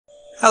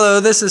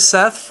Hello, this is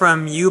Seth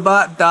from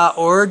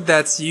ubot.org.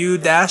 That's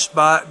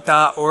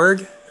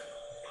u-bot.org.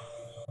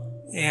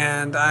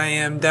 And I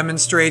am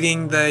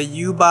demonstrating the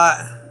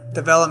UBot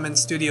Development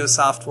Studio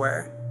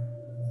software.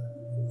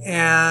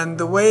 And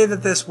the way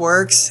that this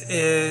works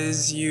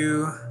is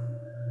you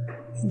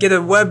get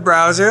a web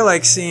browser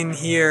like seen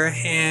here,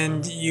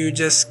 and you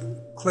just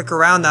click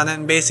around on it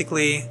and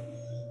basically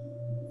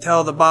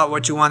tell the bot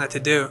what you want it to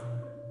do.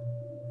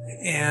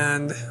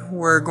 And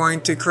we're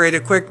going to create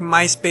a quick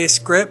MySpace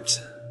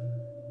script.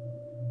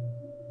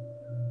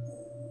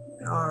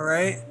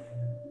 Alright,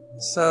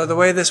 so the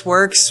way this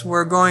works,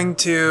 we're going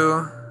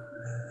to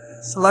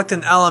select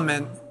an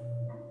element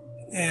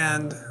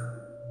and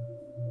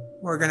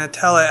we're going to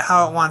tell it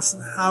how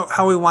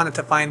we want it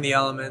to find the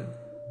element.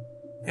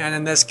 And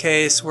in this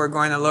case, we're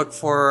going to look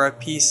for a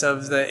piece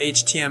of the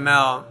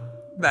HTML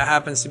that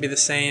happens to be the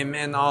same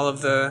in all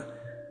of the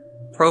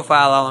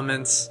profile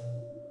elements.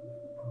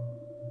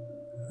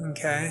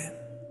 Okay.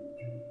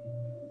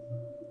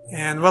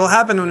 And what will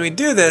happen when we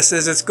do this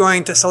is it's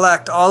going to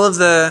select all of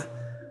the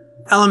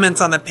elements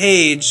on the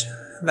page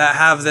that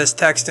have this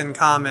text in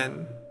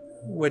common,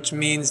 which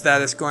means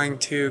that it's going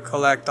to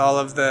collect all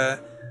of the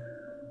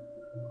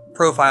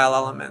profile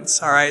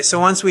elements. Alright, so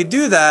once we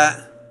do that,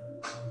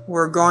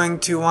 we're going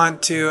to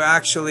want to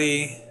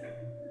actually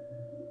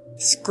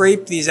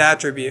scrape these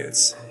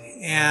attributes.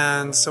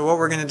 And so what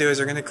we're going to do is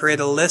we're going to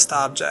create a list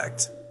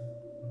object.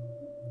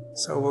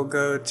 So we'll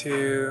go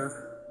to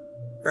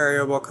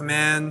variable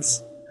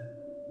commands,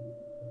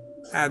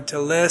 add to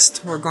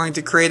list. We're going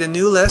to create a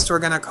new list. We're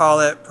going to call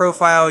it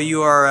profile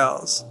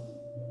URLs.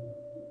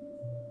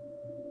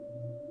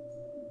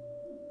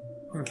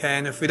 Okay,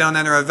 and if we don't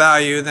enter a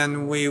value,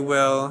 then we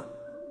will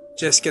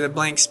just get a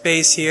blank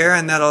space here,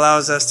 and that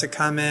allows us to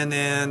come in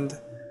and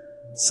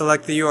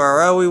select the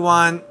URL we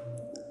want.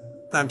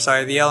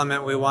 The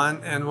element we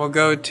want, and we'll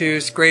go to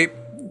scrape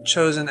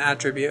chosen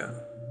attribute.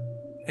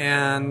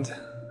 And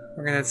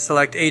we're going to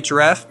select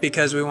href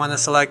because we want to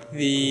select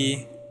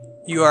the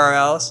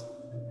URLs.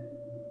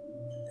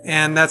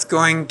 And that's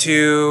going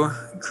to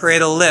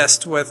create a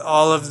list with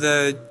all of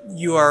the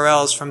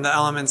URLs from the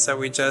elements that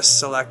we just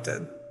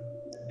selected.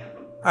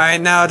 Alright,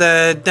 now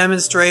to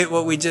demonstrate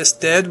what we just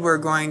did, we're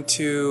going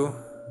to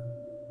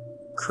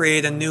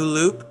create a new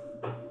loop.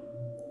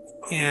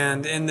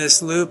 And in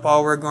this loop,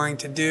 all we're going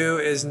to do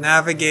is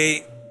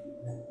navigate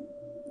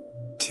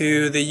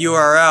to the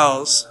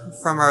URLs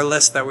from our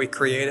list that we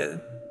created.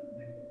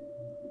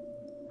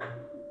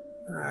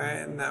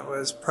 Alright, and that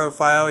was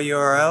profile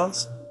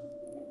URLs.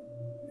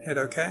 Hit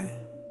OK.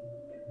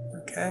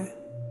 OK.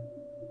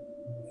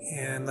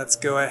 And let's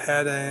go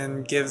ahead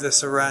and give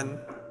this a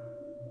run.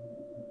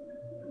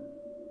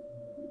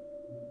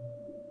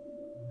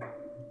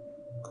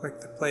 Click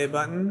the play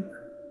button.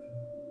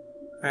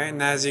 Alright,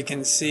 and as you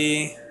can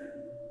see,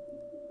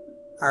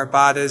 our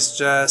bot is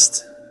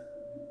just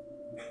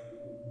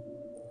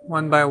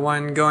one by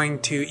one going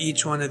to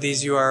each one of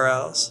these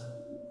URLs.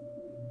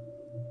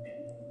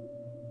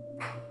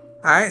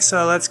 Alright,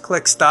 so let's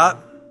click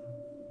stop.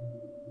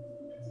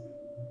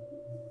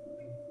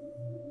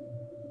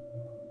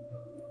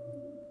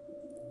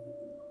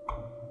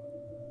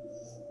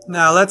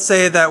 Now let's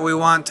say that we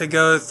want to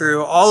go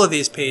through all of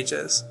these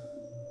pages,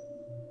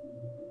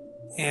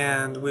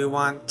 and we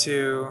want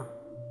to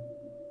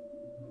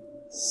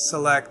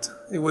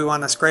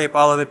scrape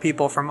all of the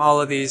people from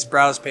all of these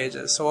browse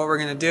pages. So what we're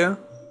going to do,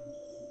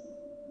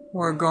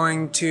 we're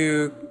going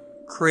to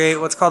create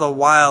what's called a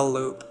while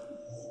loop.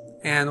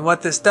 And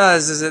what this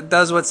does is it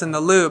does what's in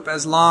the loop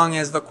as long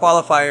as the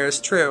qualifier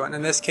is true. And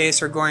in this case,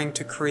 we're going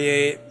to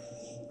create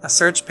a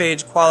search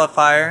page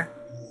qualifier.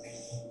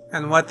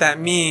 And what that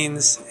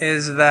means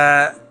is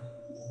that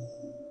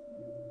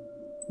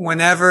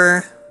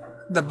whenever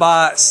the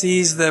bot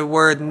sees the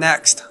word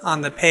next on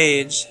the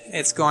page,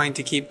 it's going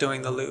to keep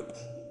doing the loop.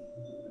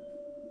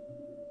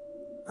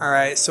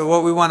 Alright, so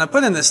what we want to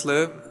put in this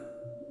loop,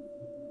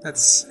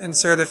 let's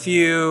insert a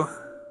few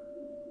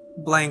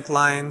blank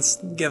lines,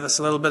 give us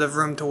a little bit of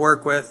room to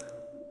work with.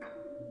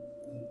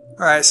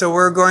 Alright, so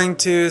we're going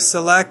to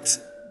select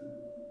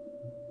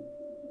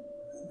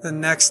the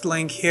next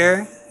link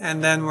here,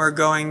 and then we're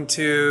going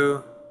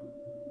to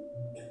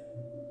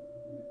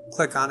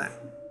click on it.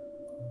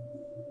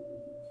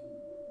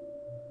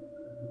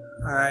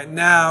 Alright,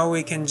 now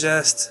we can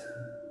just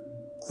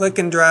click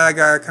and drag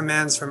our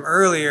commands from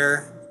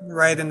earlier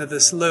right into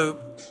this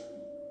loop.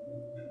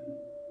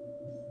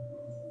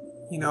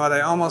 You know what I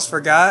almost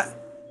forgot?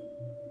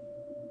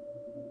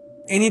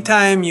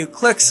 Anytime you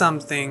click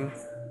something,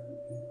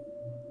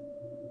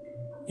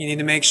 you need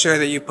to make sure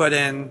that you put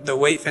in the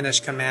wait finish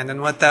command,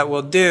 and what that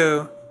will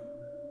do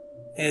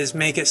is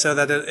make it so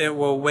that it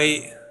will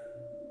wait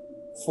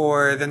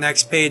for the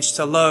next page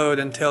to load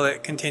until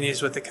it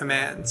continues with the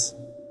commands.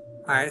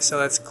 Alright, so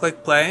let's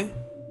click play.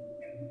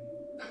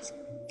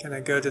 Gonna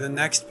go to the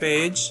next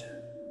page,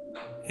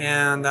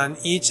 and on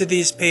each of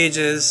these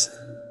pages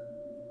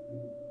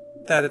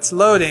that it's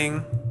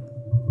loading,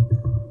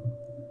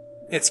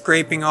 it's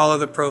scraping all of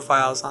the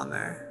profiles on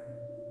there.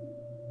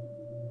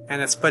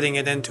 and it's putting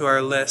it into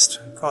our list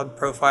called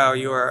profile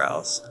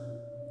URLs.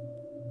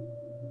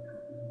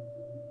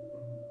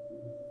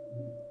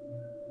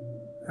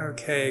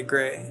 Okay,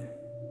 great.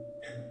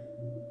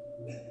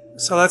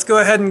 So let's go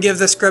ahead and give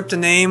the script a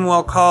name.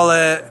 We'll call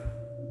it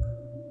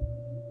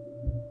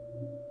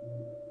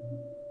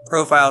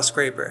Profile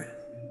Scraper.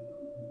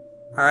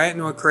 Alright,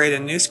 and we'll create a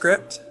new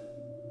script.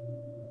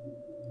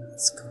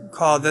 Let's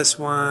call this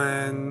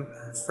one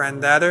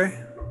Friend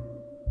Adder.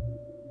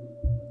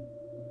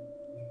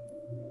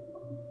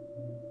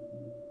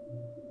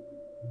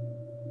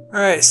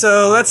 Alright,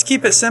 so let's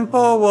keep it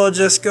simple. We'll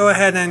just go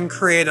ahead and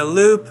create a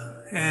loop,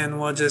 and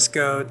we'll just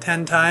go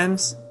 10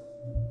 times.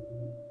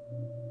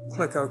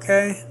 Click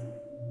OK.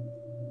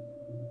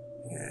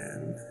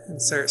 And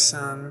insert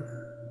some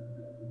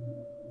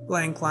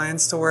blank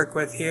lines to work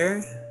with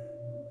here.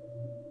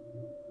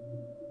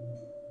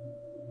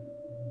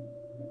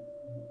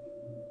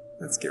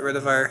 Let's get rid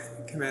of our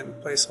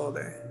command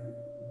placeholder.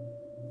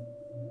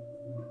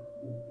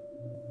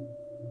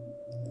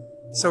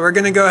 So we're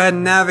going to go ahead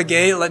and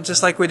navigate,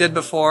 just like we did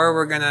before.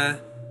 We're going to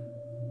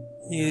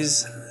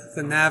use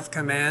the nav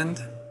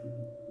command,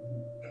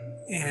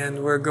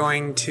 and we're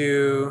going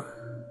to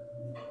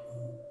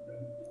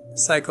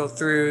cycle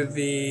through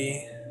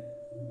the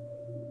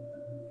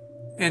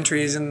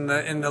entries in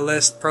the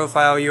list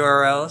profile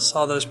URLs,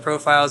 all those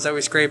profiles that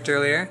we scraped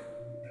earlier.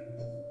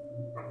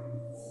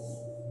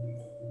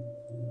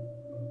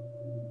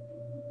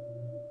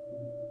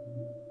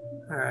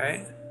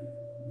 Alright.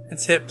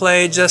 Let's hit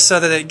play just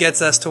so that it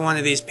gets us to one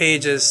of these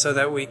pages so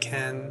that we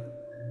can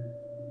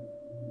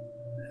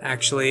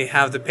actually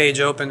have the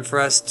page open for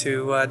us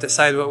to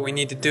decide what we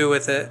need to do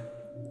with it.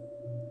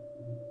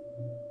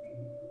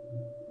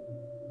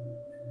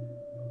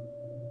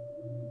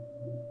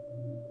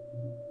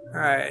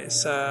 Alright,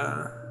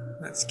 so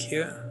that's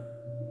cute.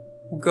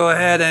 We'll go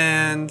ahead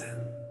and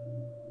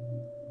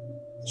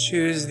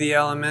choose the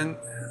element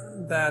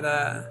that,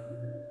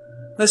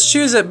 let's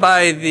choose it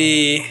by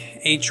the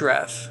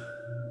href.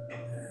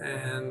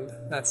 And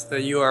that's the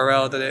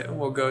URL that it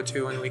will go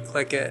to when we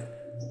click it.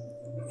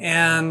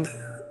 And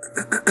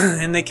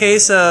in the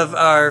case of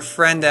our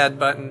friend add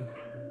button,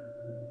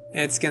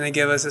 it's going to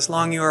give us this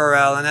long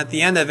URL, and at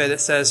the end of it, it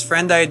says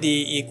friend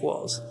ID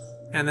equals,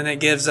 and then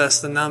it gives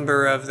us the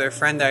number of their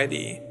friend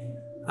ID.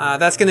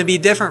 That's going to be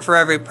different for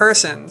every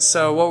person,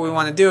 so what we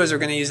want to do is we're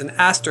going to use an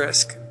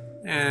asterisk,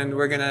 and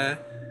we're going to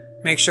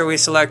make sure we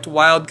select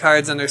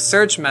wildcards under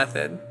search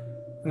method,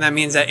 and that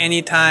means that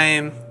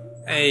anytime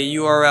a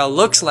URL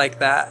looks like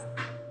that,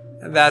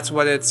 that's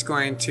what it's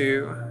going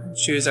to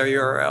choose our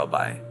URL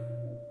by.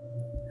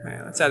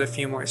 Alright, let's add a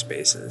few more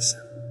spaces.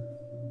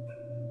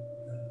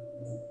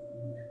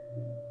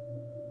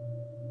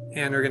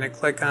 And we're going to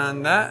click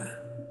on that.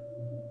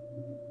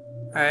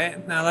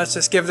 Alright, now let's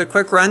just give it a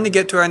quick run to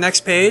get to our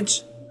next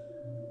page.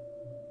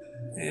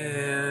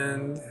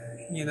 And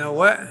you know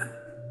what?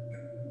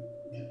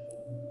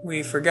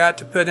 We forgot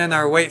to put in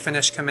our wait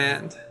finish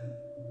command.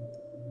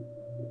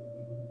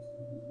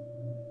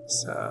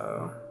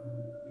 So,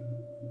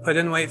 put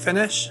in wait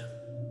finish.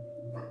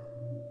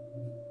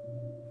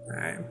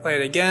 Alright, play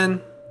it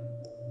again.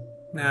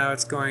 Now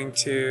it's going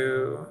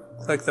to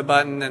click the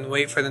button and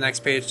wait for the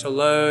next page to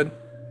load.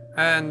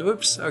 And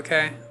whoops,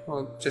 okay,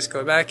 we'll just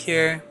go back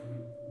here.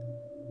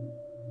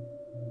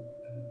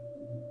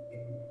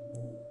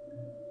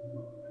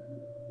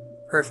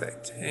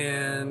 Perfect,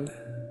 and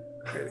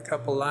create a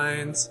couple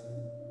lines.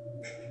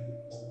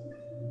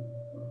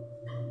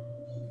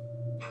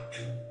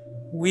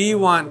 We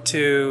want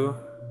to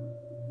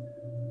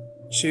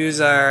choose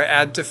our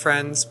Add to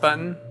Friends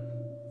button.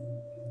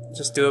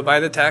 Just do it by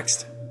the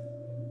text.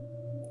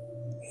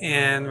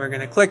 And we're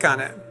going to click on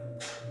it.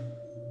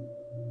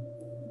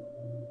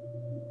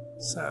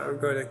 So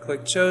go to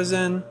Click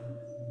Chosen.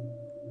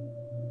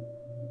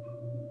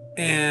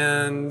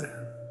 And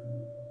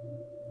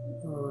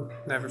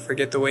never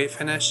forget to wait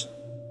finish.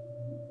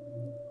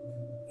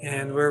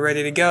 And we're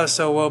ready to go.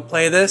 So we'll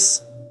play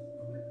this.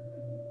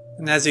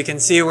 And as you can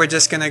see, we're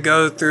just going to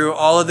go through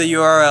all of the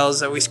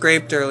URLs that we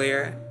scraped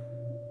earlier.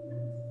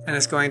 And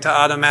it's going to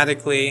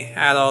automatically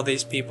add all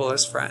these people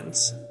as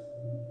friends.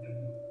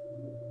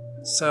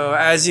 So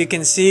as you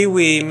can see,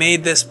 we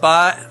made this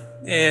bot.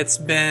 It's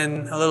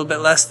been a little bit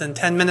less than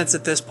 10 minutes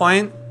at this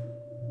point.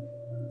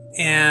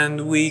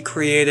 And we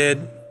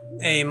created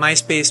a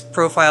MySpace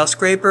profile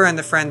scraper and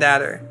the friend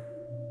adder.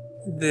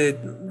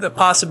 The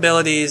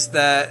possibilities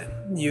that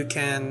you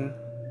can,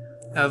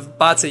 of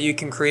bots that you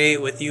can create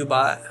with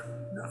Ubot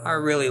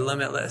are really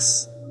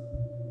limitless.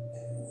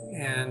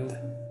 And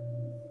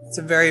it's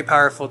a very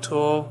powerful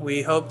tool.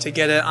 We hope to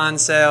get it on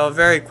sale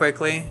very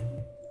quickly.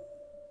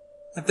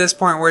 At this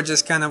point, we're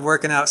just kind of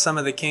working out some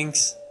of the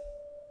kinks.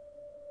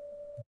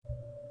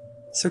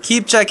 So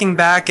keep checking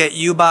back at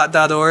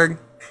ubot.org,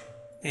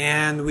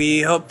 and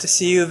we hope to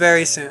see you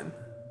very soon.